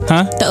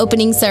Huh? The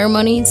opening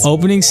ceremonies.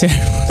 Opening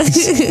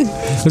ceremonies.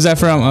 Was that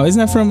from? Isn't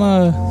that from?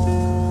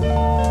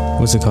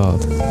 What's it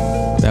called?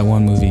 That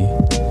one movie.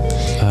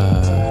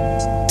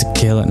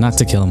 Not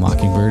To Kill a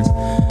Mockingbird.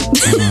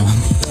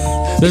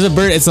 There's a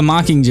bird. It's a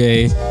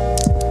Mockingjay.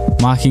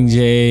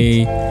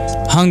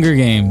 Hunger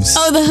Games.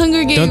 Oh, the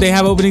Hunger Games. Don't they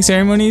have opening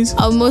ceremonies?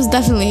 Oh, most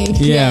definitely.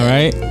 Yeah,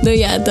 right? No,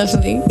 yeah,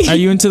 definitely. Are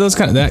you into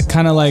that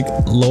kind of like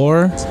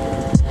lore?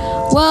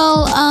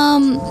 Well,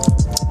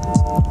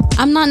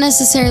 I'm not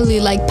necessarily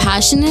like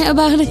passionate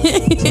about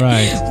it.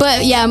 Right.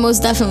 But yeah,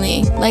 most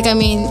definitely. Like, I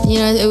mean, you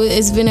know,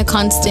 it's been a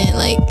constant,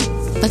 like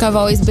I've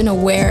always been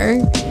aware.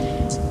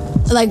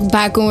 Like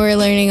back when we were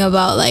learning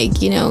about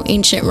like, you know,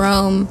 ancient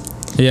Rome.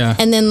 Yeah.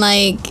 And then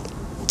like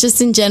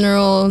just in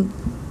general,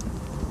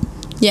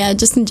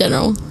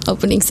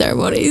 opening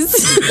ceremonies.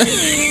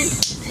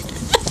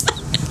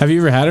 Have you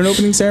ever had an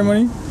opening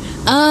ceremony?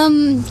 I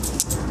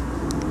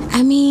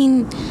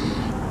mean,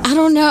 I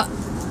don't know.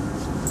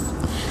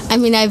 I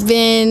mean, I've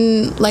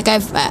been like I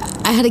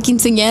had a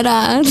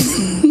quinceañera.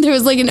 There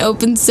was like an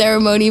open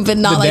ceremony, but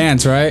not the like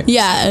dance, right?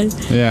 Yeah.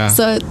 Yeah.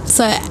 So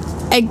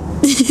I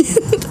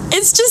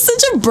it's just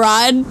such a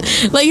broad,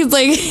 like, it's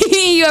like,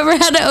 you ever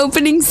had an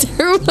opening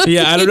ceremony?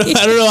 Yeah, I don't know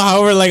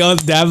how we're like all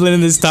dabbling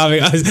in this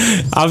topic.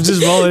 I'm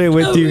just rolling it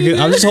with you.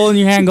 I'm just holding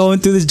your hand, going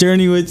through this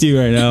journey with you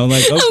right now. I'm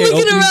like, okay, I'm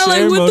looking around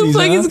like, what the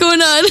fuck is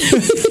going on?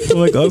 I'm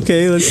like,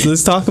 okay,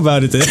 let's talk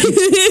about it then.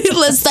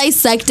 Let's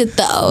dissect it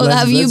though.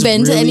 Have you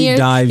been really to any?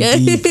 Dive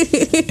deep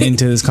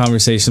into this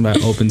conversation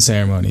about open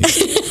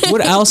ceremonies.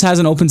 What else has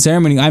an open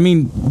ceremony? I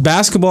mean,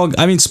 basketball.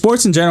 I mean,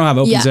 sports in general have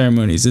open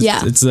ceremonies.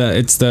 It's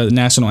the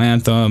national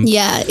anthem.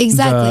 Yeah,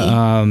 exactly.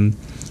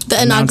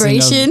 The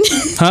inauguration.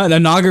 The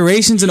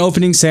inauguration's an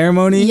opening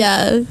ceremony.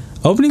 Yeah.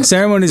 Opening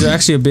ceremonies are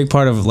actually a big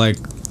part of like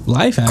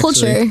life. Actually.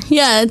 Culture.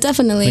 Yeah,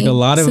 definitely. Like a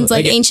lot of since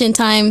like ancient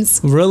times.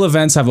 Real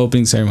events have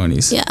opening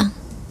ceremonies. Yeah.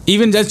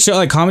 Even that show,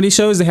 like comedy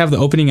shows, they have the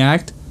opening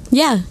act.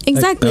 Yeah,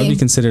 exactly. Like, that would be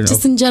considered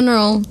just in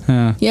general.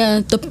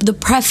 Yeah. The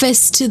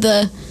preface to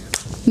the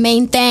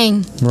main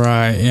thing.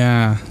 Right.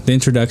 Yeah. The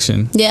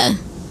introduction. Yeah.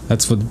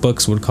 That's what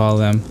books would call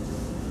them.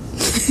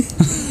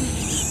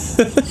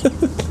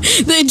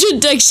 The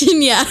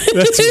introduction, yeah.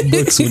 That's what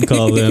books would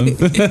call them.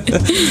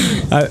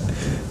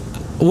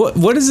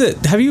 What is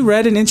it? Have you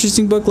read an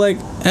interesting book like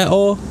at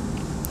all?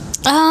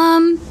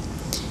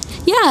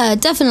 Yeah,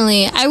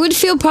 definitely. I would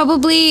feel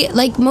probably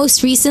like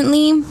most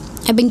recently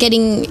I've been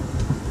getting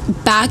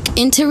back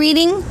into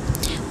reading,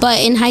 but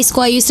in high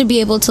school I used to be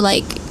able to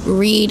like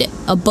read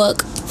a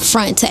book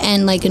front to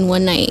end like in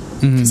one night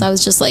because I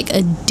was just like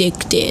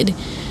addicted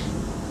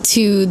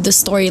to the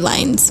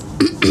storylines.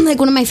 Like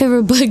one of my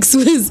favorite books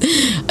was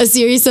a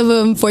series of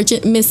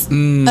unfortunate events.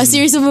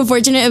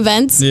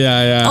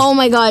 Yeah. Oh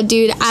my god,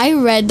 dude! I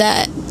read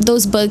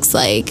those books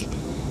like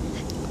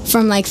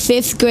from like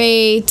 5th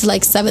grade to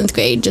like 7th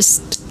grade.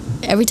 Just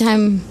every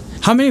time.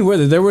 How many were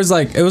there? It was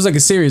like a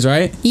series,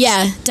 right?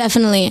 Yeah,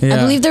 definitely. Yeah. I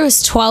believe there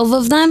was 12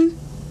 of them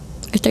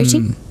or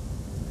 13.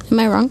 Am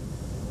I wrong?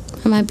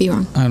 I might be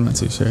wrong. I'm not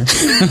too sure.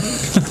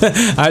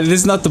 This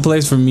is not the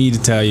place for me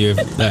to tell you if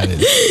that is.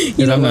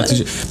 Because I'm not too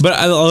sure. But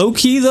low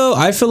key though,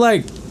 I feel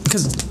like,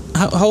 because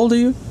how old are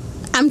you?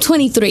 I'm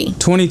 23.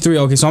 23.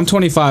 Okay, so I'm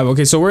 25.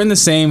 Okay, so we're in the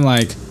same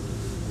like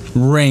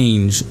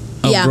range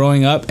of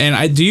growing up.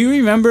 And do you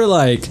remember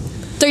like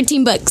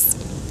 13 books?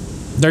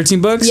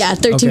 13 books? Yeah,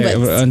 13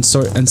 books.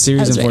 On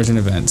series of unfortunate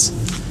events.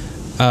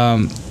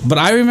 But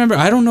I remember,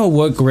 I don't know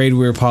what grade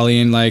we were probably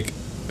in. Like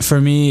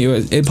for me,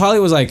 it probably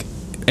was like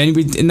in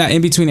that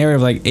in between area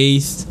of like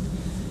 8th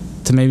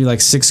to maybe like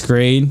 6th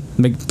grade,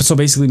 like, so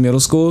basically middle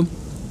school.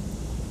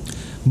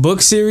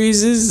 Book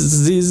series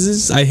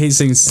is I hate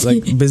saying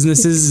like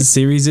businesses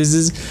series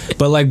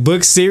but like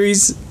book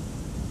series.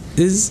 How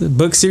do you say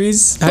book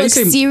series? How do you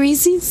say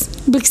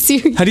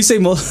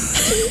book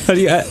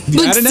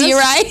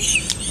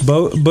series?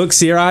 Book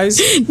series?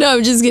 No,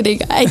 I'm just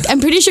kidding.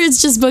 I'm pretty sure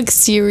it's just book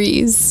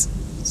series.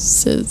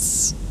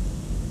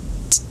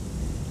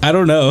 I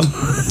don't know.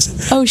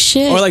 Oh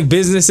shit. Or like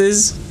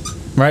businesses,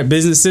 right?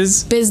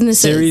 Businesses.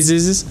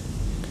 Series.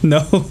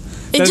 No.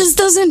 It just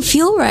doesn't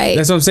feel right.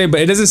 That's what I'm saying,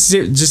 but it doesn't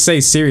just say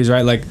series,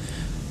 right? Like,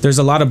 there's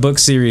a lot of book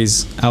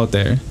series out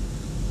there.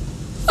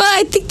 Well,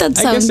 I think that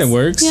sounds... I guess it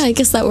works. Yeah, I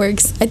guess that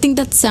works. I think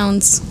that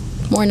sounds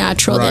more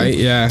natural. Right,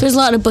 yeah. There's a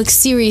lot of book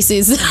series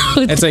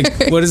out It's there.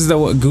 like, what is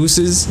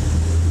gooses?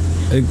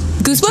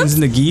 Goosebumps?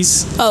 And the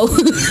geese? Oh.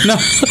 No,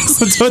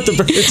 what's with the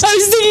birds? I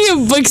was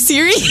thinking of book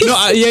series.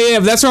 No, yeah,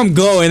 that's where I'm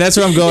going. But,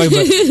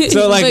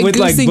 so like with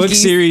like book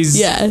series...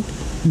 Yeah.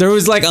 There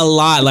was like a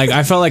lot. Like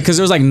I felt like because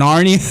there was like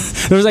Narnia.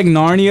 There was like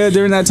Narnia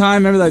during that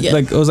time. Remember that? Yeah.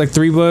 Like it was like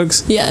 3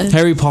 books. Yeah.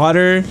 Harry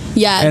Potter.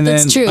 Yeah, and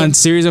that's then true. On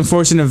series of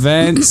unfortunate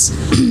events,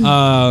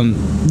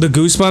 the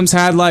Goosebumps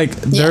had like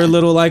their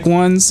little like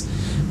ones.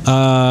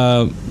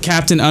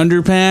 Captain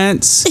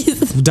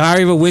Underpants,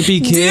 Diary of a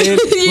Wimpy Kid.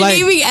 Dude, you're like,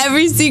 naming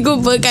every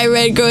single book I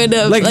read growing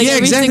up. Like yeah,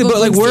 exactly. But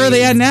like, where are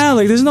they at now?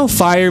 Like, there's no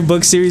fire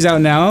book series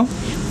out now.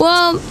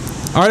 Well,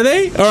 Are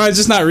they? Or are I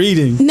just not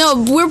reading? No,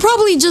 we're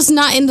probably just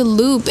not in the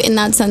loop in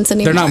that sense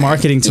anymore. They're not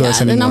marketing to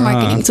us anymore. They're not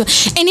marketing to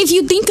us. And if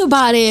you think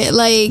about it,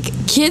 like,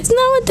 kids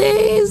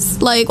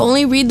nowadays, like,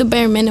 only read the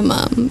bare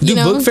minimum. Do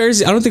book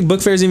fairs? I don't think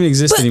book fairs even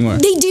exist anymore.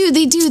 They do.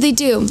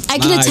 I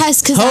can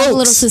attest because I have a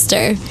little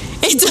sister.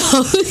 It's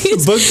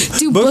always...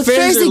 Do book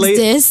fairs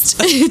exist?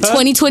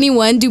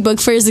 2021, do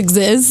book fairs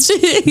exist?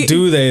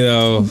 Do they,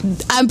 though?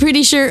 I'm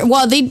pretty sure...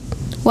 Well,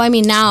 I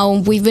mean, now,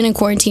 we've been in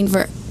quarantine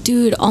for...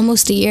 Dude,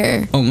 almost a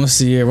year. Almost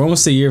a year. We're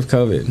almost a year of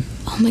COVID.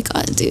 Oh my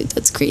God, dude,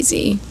 that's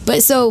crazy.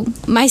 But so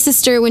my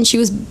sister, when she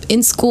was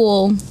in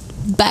school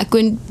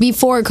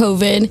before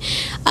COVID,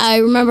 I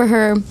remember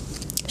her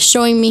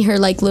showing me her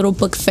like little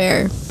book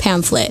fair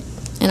pamphlet.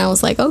 And I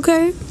was like,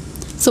 okay,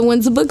 so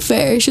when's the book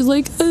fair? She's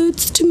like, oh,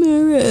 it's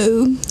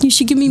tomorrow. You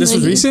should give me money. This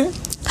was recent?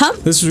 Huh?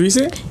 This was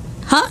recent?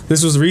 Huh?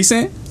 This was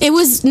recent? It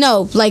was,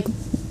 no, like...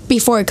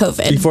 Before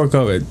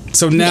COVID.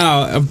 So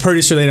now, I'm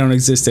pretty sure they don't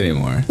exist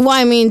anymore. Well,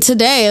 I mean,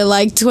 today,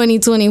 like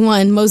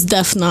 2021, most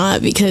def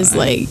not, because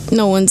like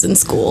no one's in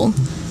school.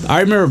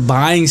 I remember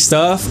buying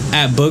stuff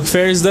at book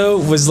fairs, though,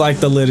 was like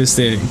the littest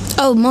thing.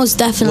 Oh, most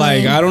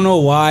definitely. Like, I don't know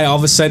why all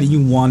of a sudden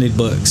you wanted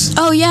books.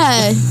 Oh, yeah.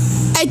 I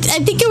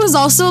think it was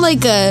also like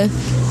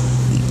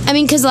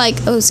because like,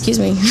 oh, excuse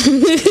me.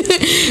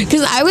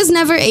 Because I was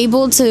never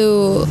able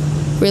to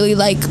really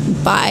like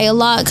buy a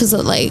lot because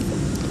of like,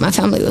 my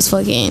family was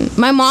fucking...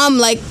 My mom,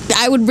 like,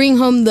 I would bring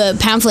home the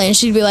pamphlet and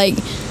she'd be like,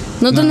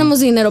 no tenemos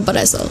dinero para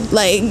eso.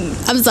 Like,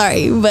 I'm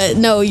sorry, but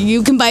no,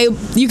 you can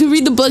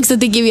read the books that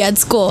they give you at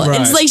school.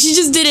 Right. It's like, she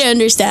just didn't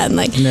understand.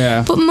 Like,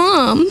 yeah. But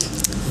mom,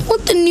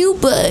 what the new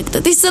book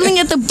that they're selling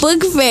at the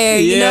book fair?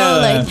 You know,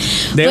 like...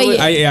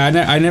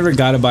 I never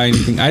got to buy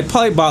anything. I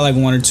probably bought like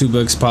 1 or 2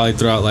 books probably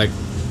throughout, like...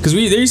 Because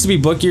there used to be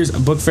book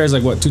fairs,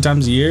 like, what, 2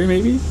 times a year,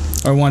 maybe?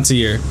 Or once a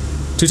year?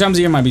 2 times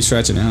a year might be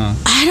stretching it, huh?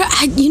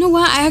 You know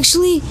what? I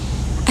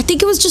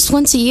think it was just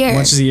once a year.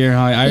 Once a year, huh?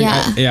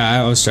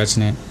 I was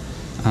stretching it.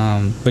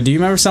 But do you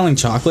remember selling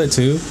chocolate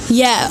too?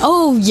 Yeah.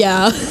 Oh,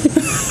 yeah.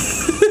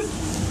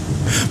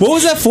 What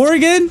was that for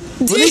again?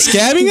 Were they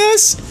scamming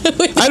us?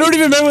 I don't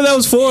even remember what that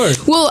was for.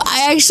 Well,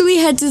 I actually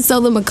had to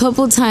sell them a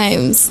couple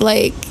times.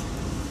 Like,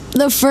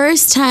 the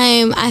first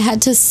time I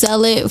had to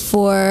sell it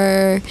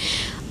for,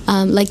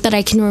 like, that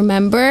I can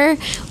remember...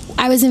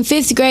 I was in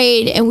 5th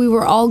grade and we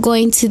were all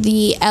going to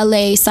the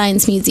LA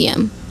Science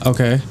Museum.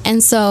 Okay.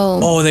 And so...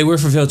 Oh, they were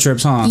for field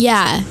trips, huh?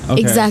 Yeah,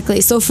 okay.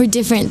 Exactly. So for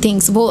different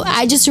things. Well,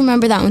 I just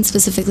remember that one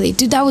specifically.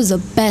 Dude, that was the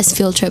best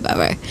field trip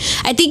ever.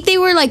 I think they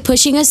were like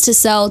pushing us to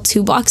sell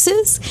 2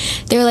 boxes.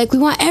 They were like, we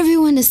want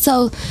everyone to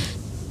sell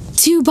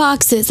 2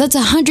 boxes. That's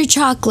 100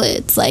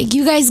 chocolates. Like,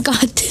 you guys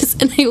got this.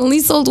 And I only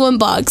sold 1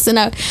 box. And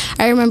I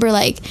remember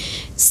like...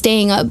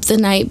 staying up the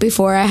night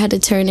before I had to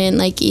turn in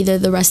like either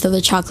the rest of the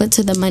chocolate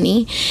to the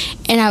money,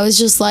 and I was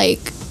just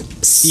like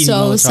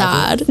so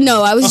sad.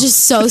 No, I was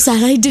just so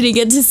sad I didn't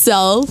get to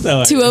sell 2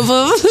 of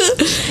them.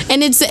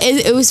 And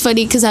it was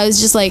funny because I was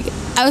just like,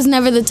 I was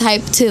never the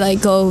type to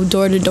like go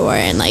door to door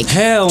and like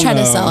try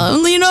to sell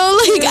them, you know,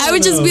 like I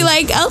would just be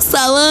like, I'll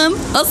sell them.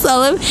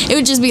 It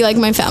would just be like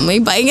my family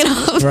buying it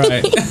up.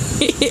 Right.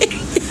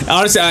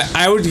 Honestly,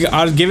 I would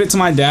give it to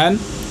my dad.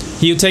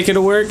 He would take it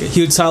to work.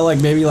 He would sell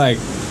like maybe like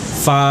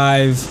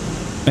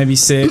 5, maybe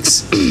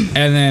 6,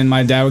 and then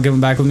my dad would give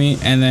them back with me,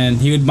 and then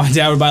my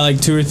dad would buy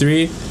like 2 or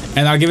 3,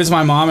 and I'll give it to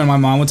my mom, and my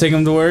mom would take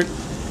them to work,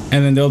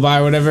 and then they'll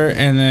buy whatever,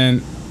 and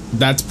then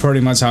that's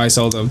pretty much how I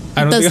sold them.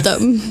 I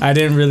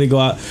didn't really go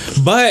out,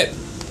 but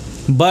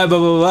I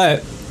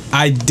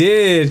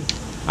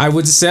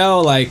would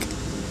sell like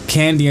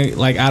candy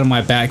like out of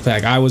my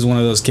backpack. I was one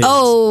of those kids.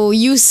 Oh,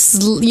 you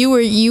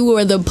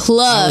were the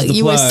plug.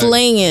 You were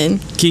slinging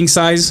king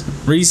size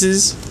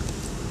Reese's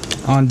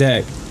on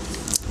deck.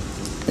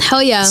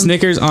 Hell yeah.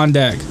 Snickers on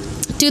deck.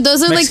 Dude,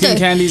 those are Mexican like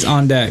candies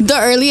on deck. The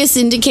earliest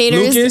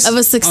indicators of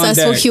a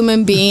successful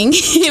human being.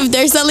 If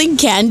they're selling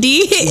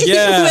candy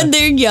when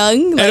they're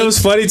young. Like, and it was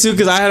funny too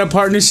because I had a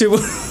partnership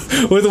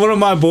with one of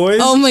my boys.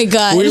 Oh my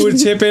god. We would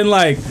chip in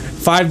like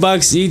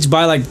 $5 each,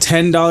 buy like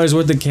 $10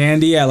 worth of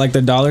candy at like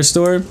the dollar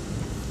store,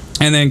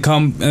 and then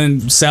come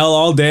and sell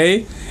all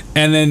day.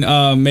 And then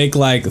make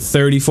like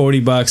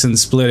 $30-$40 and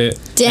split it.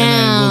 Damn. And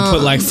then we'll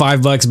put like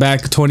 $5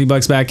 back,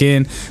 $20 back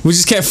in. We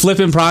just kept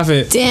flipping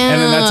profit. Damn.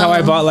 And then that's how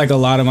I bought like a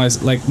lot of my,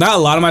 like, not a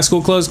lot of my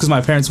school clothes because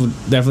my parents would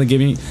definitely give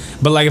me.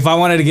 But like if I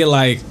wanted to get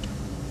like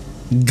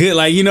good,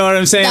 like, you know what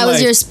I'm saying? That was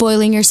like, your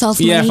spoiling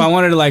yourself money. Yeah, if I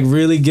wanted to like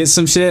really get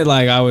some shit,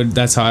 like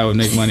that's how I would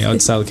make money. I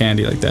would sell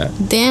candy like that.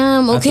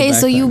 Damn. Okay,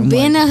 so you've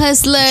been a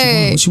hustler.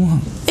 What you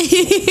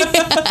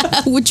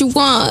want? What you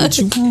want?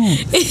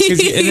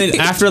 And then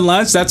after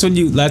lunch, that's when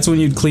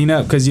you'd clean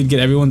up because you'd get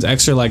everyone's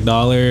extra like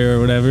 $1 or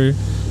whatever.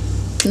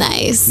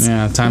 Nice.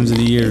 Yeah, times of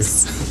the year.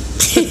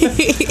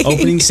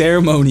 Opening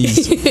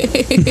ceremonies.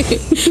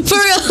 For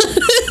real.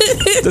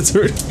 That's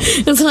weird.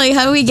 It's like,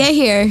 how do we get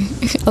here?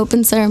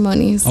 Opening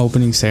ceremonies. All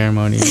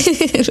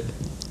right,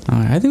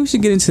 I think we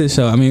should get into the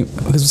show. I mean,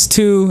 because it's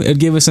 2, it'd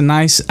give us a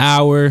nice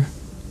hour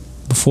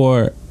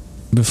before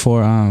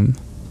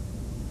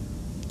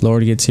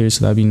Lord gets here,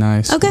 so that'd be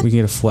nice. Okay. We can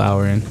get a full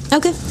hour in.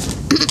 Okay.